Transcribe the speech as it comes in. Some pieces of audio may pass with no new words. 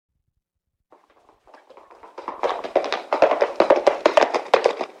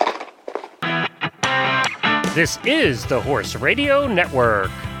This is the Horse Radio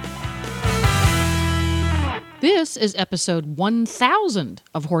Network. This is episode 1000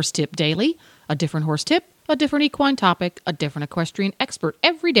 of Horse Tip Daily. A different horse tip, a different equine topic, a different equestrian expert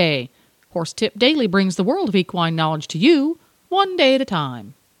every day. Horse Tip Daily brings the world of equine knowledge to you, one day at a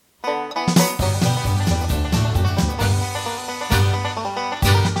time.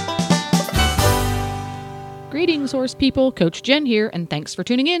 Greetings, horse people. Coach Jen here, and thanks for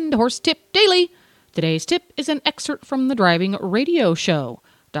tuning in to Horse Tip Daily. Today's tip is an excerpt from the driving radio show.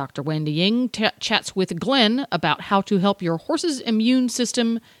 Dr. Wendy Ying chats with Glenn about how to help your horse's immune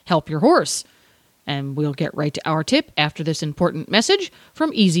system help your horse. And we'll get right to our tip after this important message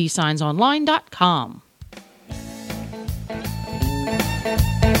from EasySignsOnline.com.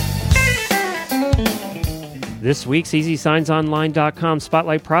 This week's EasySignsOnline.com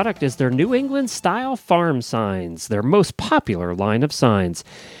spotlight product is their New England Style Farm Signs, their most popular line of signs.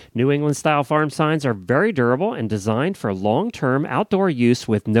 New England Style Farm Signs are very durable and designed for long-term outdoor use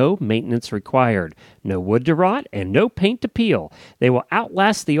with no maintenance required, no wood to rot, and no paint to peel. They will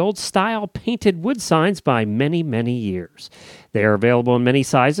outlast the old style painted wood signs by many, many years. They are available in many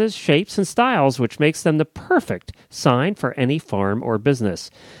sizes, shapes, and styles, which makes them the perfect sign for any farm or business.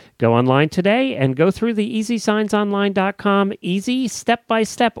 Go online today and go through the EasySignsOnline.com easy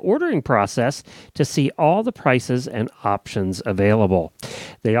step-by-step ordering process to see all the prices and options available.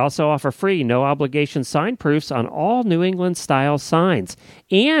 They also offer free, no-obligation sign proofs on all New England-style signs,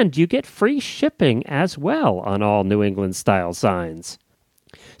 and you get free shipping as well on all New England-style signs.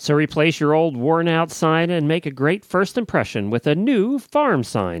 So replace your old worn-out sign and make a great first impression with a new farm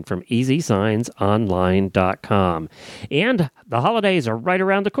sign from EasySignsOnline.com. And the holidays are right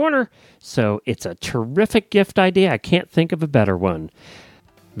around the corner, so it's a terrific gift idea. I can't think of a better one.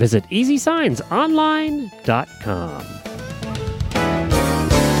 Visit EasySignsOnline.com.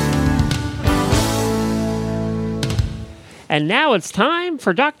 And now it's time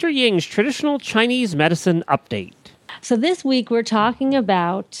for Dr. Ying's traditional Chinese medicine update. So this week we're talking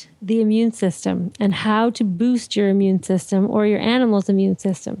about the immune system and how to boost your immune system or your animal's immune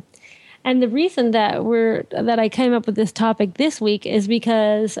system. And the reason that I came up with this topic this week is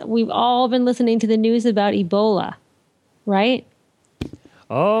because we've all been listening to the news about Ebola, right?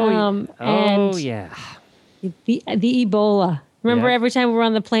 Yeah. The Ebola. Remember, every time we were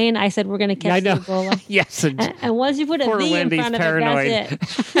on the plane, I said we're going to catch the Ebola? Yes. And once you put a V in front of it,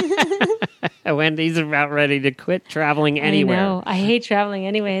 that's it. Wendy's about ready to quit traveling anywhere. I know. I hate traveling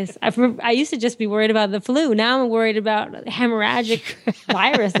anyways. I used to just be worried about the flu. Now I'm worried about hemorrhagic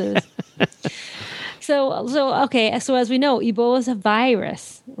viruses. So as we know, Ebola is a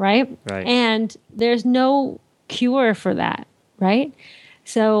virus, right? Right. And there's no cure for that, right?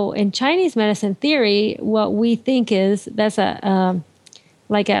 So in Chinese medicine theory, what we think is that's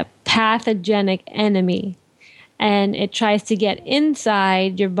like a pathogenic enemy, and it tries to get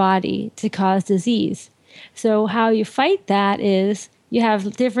inside your body to cause disease. So how you fight that is you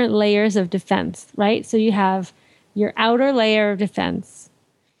have different layers of defense, right? So you have your outer layer of defense,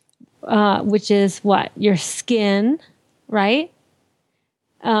 which is what? Your skin, right?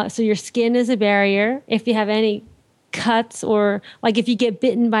 So your skin is a barrier. If you have any cuts, or like if you get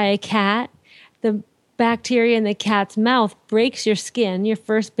bitten by a cat, the bacteria in the cat's mouth breaks your skin, your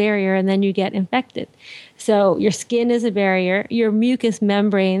first barrier, and then you get infected. So your skin is a barrier. Your mucous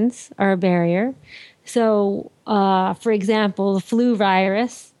membranes are a barrier. So, for example, the flu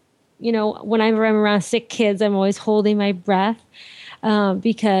virus, whenever I'm around sick kids, I'm always holding my breath.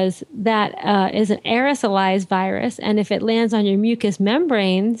 Because that is an aerosolized virus, and if it lands on your mucous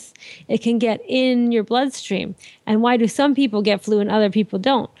membranes, it can get in your bloodstream. And why do some people get flu and other people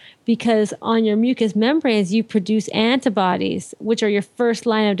don't? Because on your mucous membranes, you produce antibodies, which are your first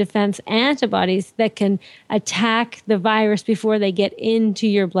line of defense antibodies that can attack the virus before they get into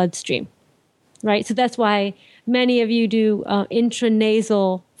your bloodstream, right? So that's why many of you do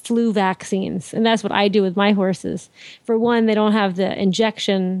intranasal flu vaccines. And that's what I do with my horses. For one, they don't have the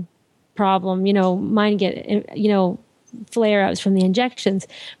injection problem. Mine get, flare-ups from the injections.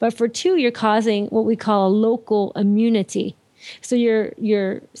 But for two, you're causing what we call a local immunity. So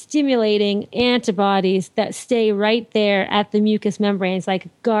you're stimulating antibodies that stay right there at the mucous membranes, like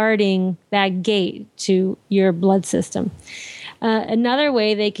guarding that gate to your blood system. Another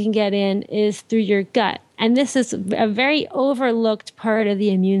way they can get in is through your gut. And this is a very overlooked part of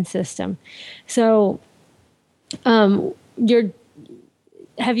the immune system. So have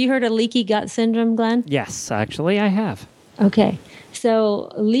you heard of leaky gut syndrome, Glenn? Yes, actually I have. Okay.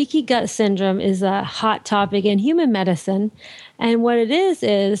 So leaky gut syndrome is a hot topic in human medicine. And what it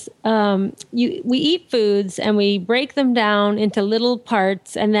is we eat foods and we break them down into little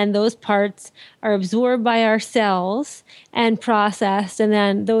parts, and then those parts are absorbed by our cells and processed. And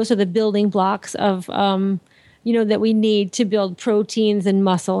then those are the building blocks of, that we need to build proteins and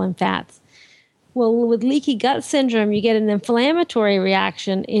muscle and fats. Well, with leaky gut syndrome, you get an inflammatory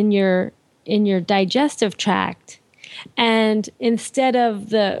reaction in your digestive tract. And instead of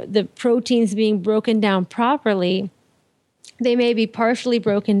the proteins being broken down properly, they may be partially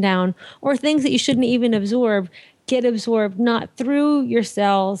broken down, or things that you shouldn't even absorb get absorbed not through your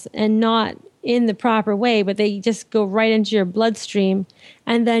cells and not in the proper way, but they just go right into your bloodstream.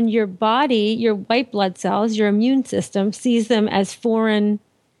 And then your body, your white blood cells, your immune system sees them as foreign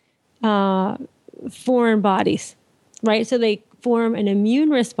bodies, right? So they form an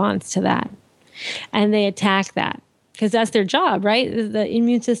immune response to that, and they attack that because that's their job, right? The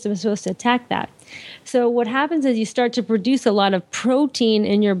immune system is supposed to attack that. So what happens is you start to produce a lot of protein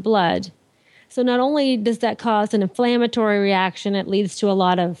in your blood. So not only does that cause an inflammatory reaction, it leads to a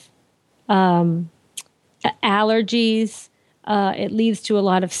lot of allergies. It leads to a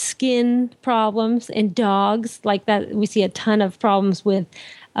lot of skin problems in dogs. Like that, we see a ton of problems with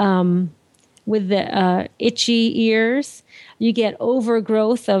the itchy ears. You get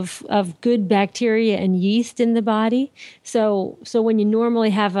overgrowth of good bacteria and yeast in the body. So when you normally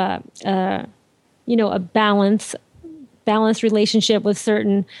have a balanced relationship with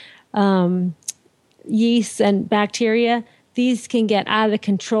certain yeasts and bacteria, these can get out of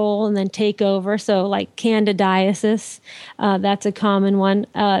control and then take over. So like candidiasis, that's a common one.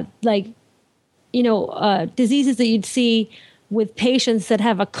 Diseases that you'd see with patients that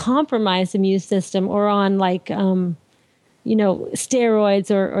have a compromised immune system or on steroids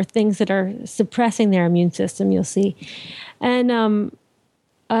or things that are suppressing their immune system, you'll see. And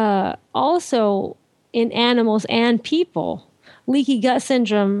also in animals and people, leaky gut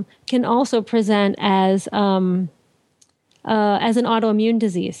syndrome can also present as an autoimmune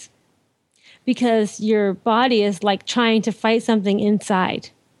disease because your body is like trying to fight something inside,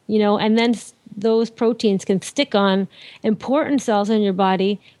 and then those proteins can stick on important cells in your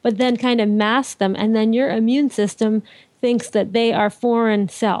body, but then kind of mask them. And then your immune system thinks that they are foreign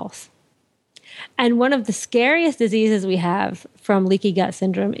cells. And one of the scariest diseases we have from leaky gut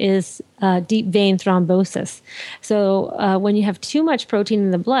syndrome is deep vein thrombosis. So when you have too much protein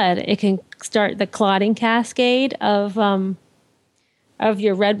in the blood, it can start the clotting cascade of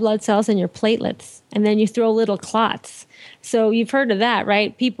your red blood cells and your platelets. And then you throw little clots. So you've heard of that,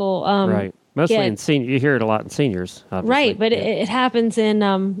 right? People right. Mostly in seniors. You hear it a lot in seniors, obviously. Right, but it happens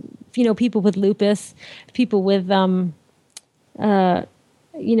in people with lupus, people with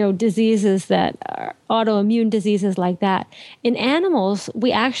diseases that are autoimmune diseases like that. In animals,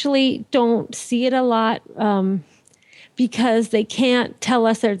 we actually don't see it a lot because they can't tell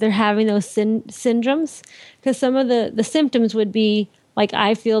us that they're having those syndromes. Because some of the symptoms would be like,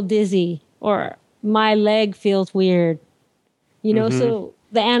 I feel dizzy or my leg feels weird. So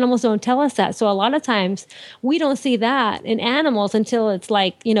the animals don't tell us that. So a lot of times we don't see that in animals until it's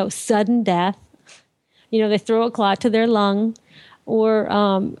like, sudden death. They throw a clot to their lung. Or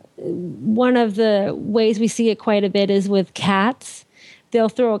one of the ways we see it quite a bit is with cats. They'll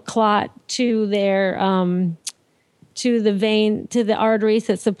throw a clot to their to the arteries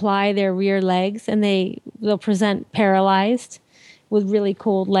that supply their rear legs, and they'll present paralyzed with really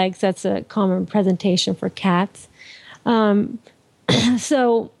cold legs. That's a common presentation for cats.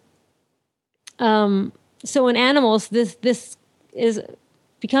 So in animals, this is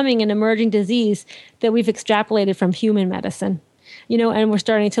becoming an emerging disease that we've extrapolated from human medicine. And we're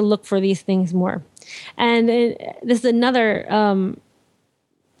starting to look for these things more. And this is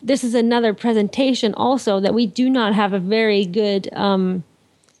another presentation also that we do not have a very good,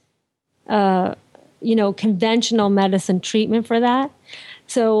 conventional medicine treatment for that.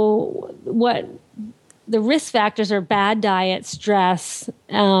 So what the risk factors are: bad diet, stress,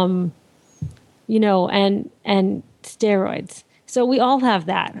 and steroids. So we all have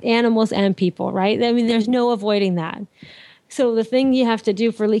that, animals and people, right? I mean, there's no avoiding that. So the thing you have to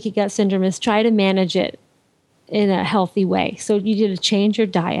do for leaky gut syndrome is try to manage it in a healthy way. So you need to change your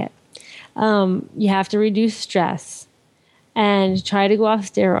diet. You have to reduce stress and try to go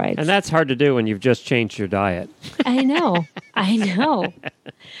off steroids. And that's hard to do when you've just changed your diet. I know.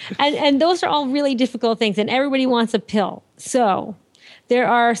 And those are all really difficult things, and everybody wants a pill. So there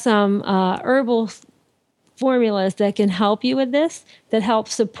are some herbal formulas that can help you with this, that help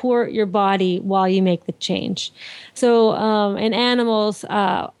support your body while you make the change. So in animals,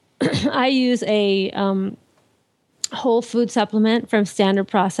 I use a whole food supplement from Standard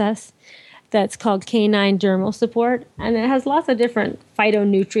Process that's called Canine Dermal Support, and it has lots of different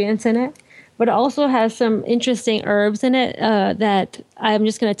phytonutrients in it, but it also has some interesting herbs in it that I'm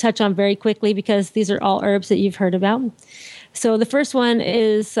just going to touch on very quickly because these are all herbs that you've heard about. So the first one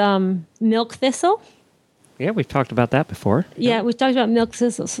is milk thistle. Yeah, we've talked about that before. Yeah, we've talked about milk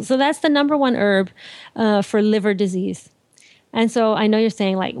thistle. So that's the number one herb for liver disease. And so I know you're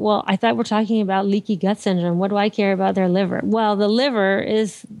saying like, well, I thought we're talking about leaky gut syndrome. What do I care about their liver? Well, the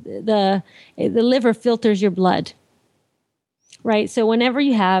liver filters your blood, right? So whenever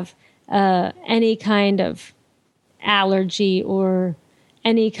you have any kind of allergy or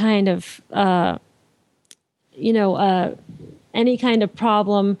any kind of, any kind of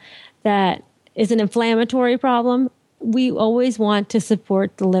problem that is an inflammatory problem, we always want to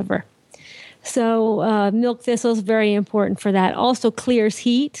support the liver. So milk thistle is very important for that. Also clears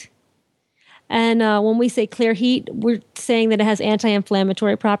heat. And when we say clear heat, we're saying that it has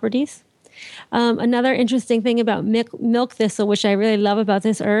anti-inflammatory properties. Another interesting thing about milk thistle, which I really love about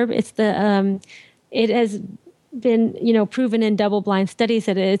this herb, it has been proven in double-blind studies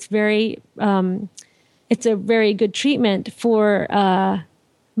that it's a very good treatment for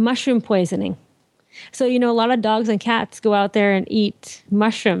mushroom poisoning. So a lot of dogs and cats go out there and eat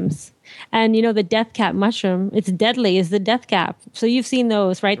mushrooms. And the death cap mushroom, it's deadly, is the death cap. So you've seen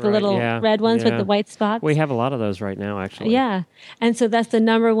those, right? The little red ones with the white spots. We have a lot of those right now, actually. Yeah. And so that's the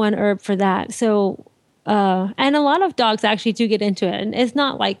number one herb for that. So, and a lot of dogs actually do get into it. And it's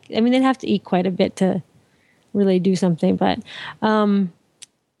not like, they'd have to eat quite a bit to really do something. But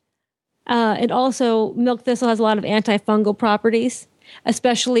it also, milk thistle has a lot of antifungal properties,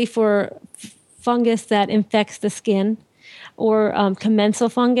 especially for fungus that infects the skin, or commensal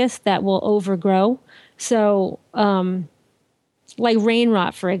fungus that will overgrow. So like rain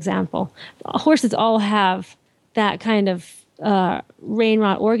rot, for example. Horses all have that kind of rain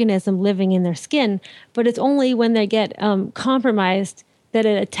rot organism living in their skin, but it's only when they get compromised that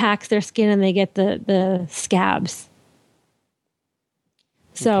it attacks their skin and they get the scabs.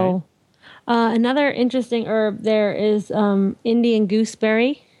 So another interesting herb there is Indian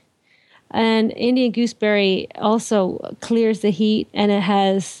gooseberry. And Indian gooseberry also clears the heat, and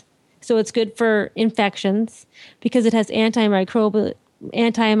so it's good for infections because it has antimicrobial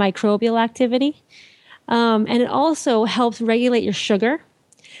activity. And it also helps regulate your sugar.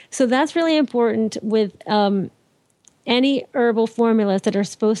 So that's really important with any herbal formulas that are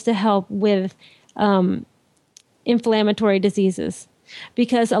supposed to help with inflammatory diseases.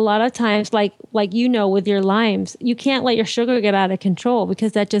 Because a lot of times, like with your limes, you can't let your sugar get out of control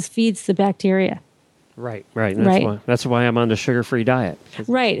because that just feeds the bacteria. Right. That's why I'm on the sugar-free diet.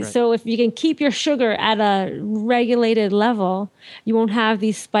 Right. So if you can keep your sugar at a regulated level, you won't have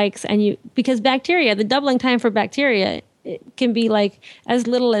these spikes. Because bacteria, the doubling time for bacteria, it can be like as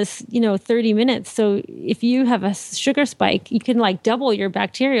little as 30 minutes. So if you have a sugar spike, you can double your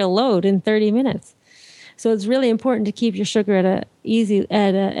bacterial load in 30 minutes. So it's really important to keep your sugar at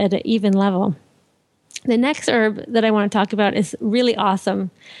an even level. The next herb that I want to talk about is really awesome.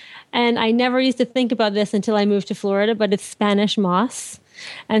 And I never used to think about this until I moved to Florida, but it's Spanish moss.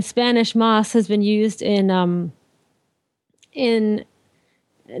 And Spanish moss has been used in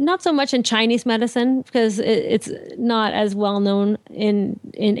not so much in Chinese medicine because it's not as well known in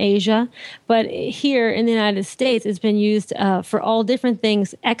Asia, but here in the United States, it's been used for all different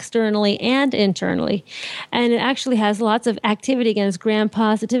things externally and internally. And it actually has lots of activity against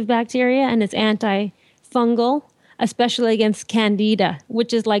gram-positive bacteria, and it's antifungal, especially against Candida,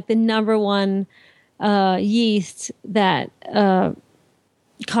 which is like the number one yeast that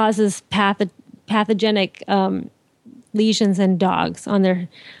causes pathogenic lesions in dogs on their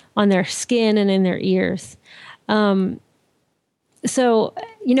skin and in their ears. So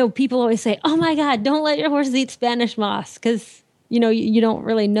people always say, "Oh my God, don't let your horses eat Spanish moss," because you don't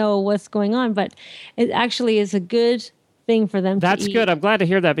really know what's going on, but it actually is a good thing for them to eat. That's good. I'm glad to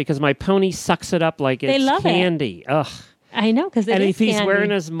hear that because my pony sucks it up like it's candy. Ugh. I know, because if he's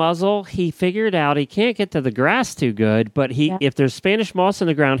wearing his muzzle, he figured out he can't get to the grass too good, but if there's Spanish moss in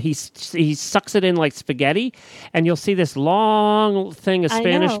the ground, he sucks it in like spaghetti, and you'll see this long thing of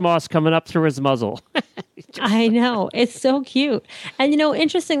Spanish moss coming up through his muzzle. I know. It's so cute. And,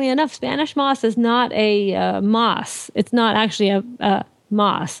 interestingly enough, Spanish moss is not a moss. It's not actually a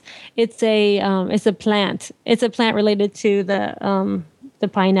moss. It's a plant. It's a plant related to the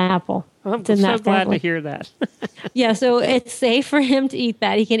pineapple. I'm so glad to hear that. Yeah, so it's safe for him to eat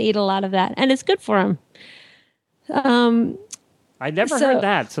that. He can eat a lot of that, and it's good for him. I never heard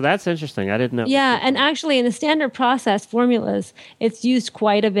that, so that's interesting. I didn't know. Yeah, and actually in the standard process formulas, it's used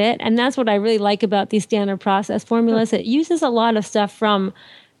quite a bit, and that's what I really like about these standard process formulas. It uses a lot of stuff from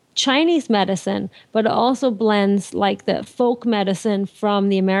Chinese medicine, but it also blends like the folk medicine from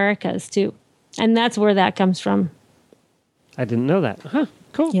the Americas too, and that's where that comes from. I didn't know that. Huh,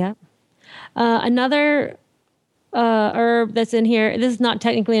 cool. Yeah. Another herb that's in here, this is not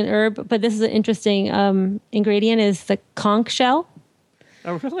technically an herb, but this is an interesting ingredient, is the conch shell.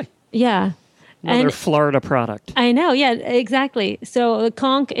 Oh, really? Yeah. Another Florida product. I know, yeah, exactly. So the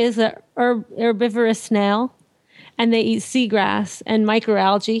conch is a herbivorous snail, and they eat seagrass and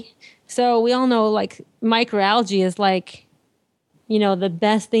microalgae. So we all know, like, microalgae is like, you know, the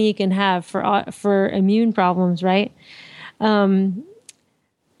best thing you can have for immune problems, right?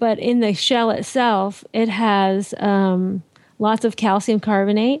 But in the shell itself, it has lots of calcium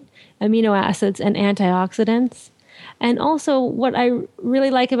carbonate, amino acids, and antioxidants. And also, what I really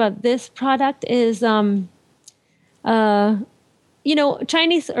like about this product is, you know,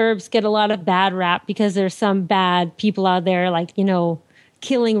 Chinese herbs get a lot of bad rap because there's some bad people out there, like, you know,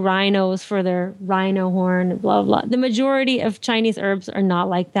 killing rhinos for their rhino horn, blah, blah. The majority of Chinese herbs are not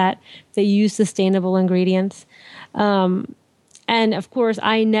like that. They use sustainable ingredients. And of course,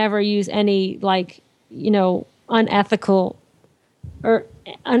 I never use any, like, you know, unethical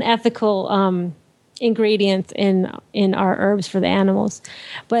ingredients in our herbs for the animals.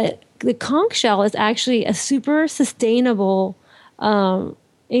 But the conch shell is actually a super sustainable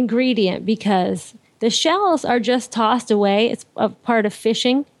ingredient because the shells are just tossed away. It's a part of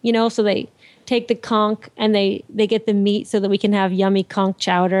fishing, you know, so they take the conch and they get the meat so that we can have yummy conch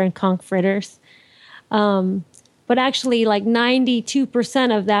chowder and conch fritters. But actually, like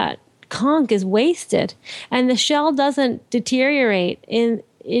 92% of that conch is wasted, and the shell doesn't deteriorate,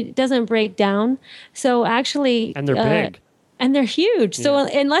 it doesn't break down. So actually, and they're big, and they're huge. Yeah. So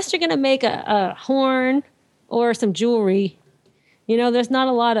unless you're going to make a horn or some jewelry, you know, there's not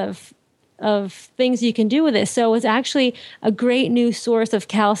a lot of things you can do with it. So it's actually a great new source of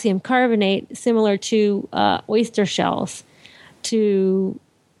calcium carbonate, similar to oyster shells, to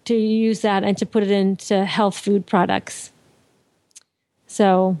use that and to put it into health food products.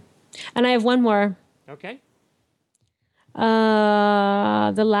 So, and I have one more. Okay.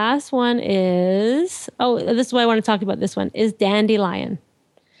 The last one is, this is why I want to talk about this one, is dandelion.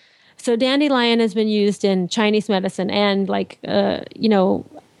 So dandelion has been used in Chinese medicine and like, you know,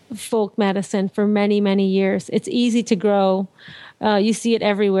 folk medicine for many, many years. It's easy to grow. You see it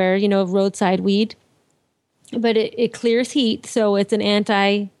everywhere, you know, roadside weed. But it clears heat, so it's an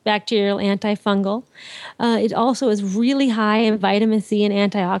antibacterial, antifungal. It also is really high in vitamin C and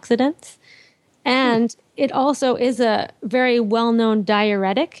antioxidants. And it also is a very well-known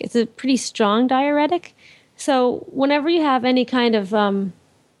diuretic. It's a pretty strong diuretic. So whenever you have any kind of,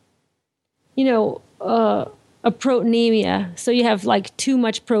 you know, a proteinemia, so you have like too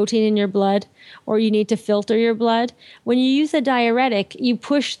much protein in your blood, or you need to filter your blood, when you use a diuretic, you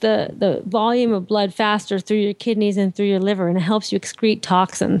push the volume of blood faster through your kidneys and through your liver, and it helps you excrete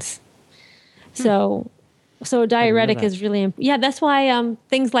toxins. So diuretic is really that's why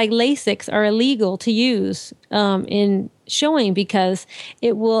things like Lasix are illegal to use in showing, because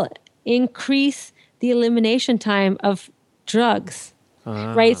it will increase the elimination time of drugs.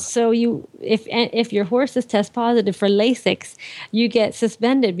 Right, so if your horses test positive for Lasix, you get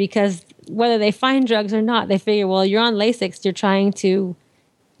suspended, because whether they find drugs or not, they figure, well, you're on Lasix, you're trying to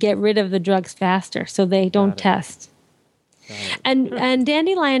get rid of the drugs faster, so they don't test. And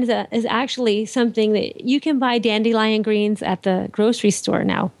dandelion is actually something that you can buy dandelion greens at the grocery store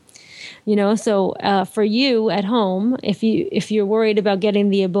now. You know, so for you at home, if you're worried about getting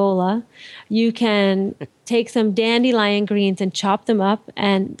the Ebola, you can take some dandelion greens and chop them up,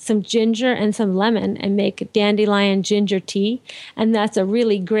 and some ginger and some lemon, and make dandelion ginger tea. And that's a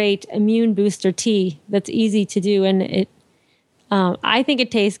really great immune booster tea that's easy to do. And it, I think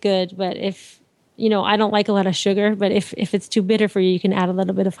it tastes good, but if, you know, I don't like a lot of sugar, but if it's too bitter for you, you can add a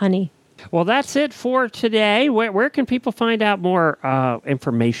little bit of honey. Well, that's it for today. Where can people find out more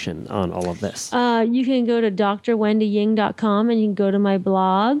information on all of this? You can go to drwendyying.com, and you can go to my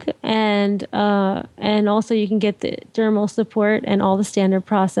blog, and also you can get the dermal support and all the standard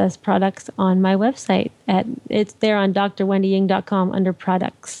process products on my website. It's there on drwendyying.com under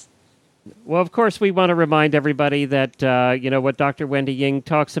products. Well, of course, we want to remind everybody that, you know, what Dr. Wendy Ying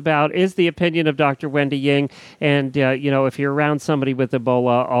talks about is the opinion of Dr. Wendy Ying. And, you know, if you're around somebody with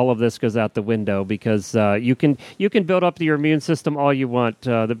Ebola, all of this goes out the window, because you can build up your immune system all you want.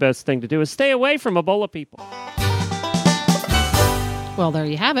 The best thing to do is stay away from Ebola people. Well, there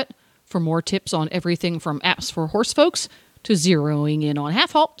you have it. For more tips on everything from apps for horse folks To zeroing in on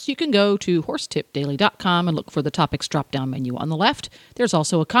half halts, you can go to horsetipdaily.com and look for the topics drop-down menu on the left. There's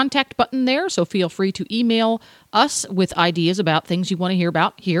also a contact button there, so feel free to email us with ideas about things you want to hear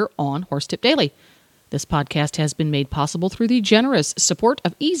about here on Horse Tip Daily. This podcast has been made possible through the generous support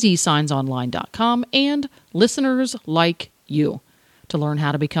of EasySignsOnline.com and listeners like you. To learn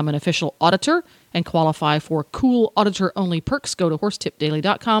how to become an official auditor and qualify for cool auditor-only perks, go to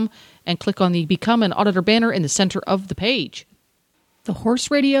horsetipdaily.com and click on the Become an Auditor banner in the center of the page. The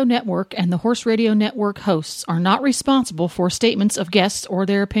Horse Radio Network and the Horse Radio Network hosts are not responsible for statements of guests or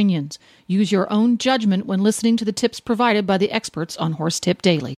their opinions. Use your own judgment when listening to the tips provided by the experts on Horse Tip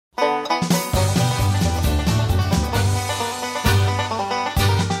Daily.